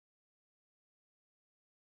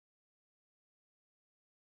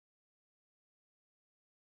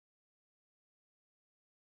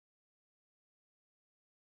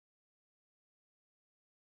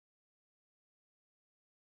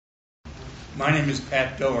My name is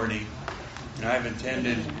Pat Doherty, and I've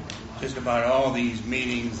attended just about all these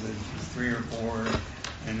meetings, the 3 or 4,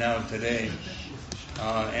 and now today.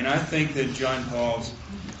 And I think that John Paul's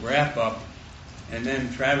wrap-up and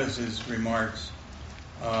then Travis's remarks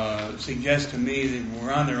suggest to me that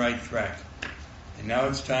we're on the right track. And now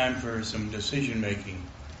it's time for some decision-making.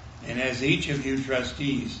 And as each of you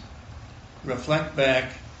trustees reflect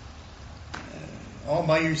back all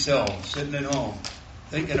by yourselves, sitting at home,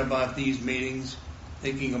 thinking about these meetings,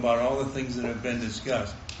 thinking about all the things that have been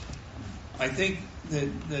discussed, I think that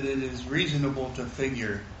it is reasonable to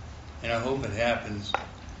figure, and I hope it happens,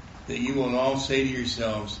 that you will all say to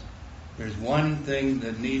yourselves, there's one thing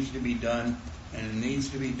that needs to be done, and it needs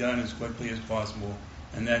to be done as quickly as possible,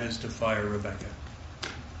 and that is to fire Rebecca.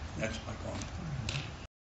 That's my point.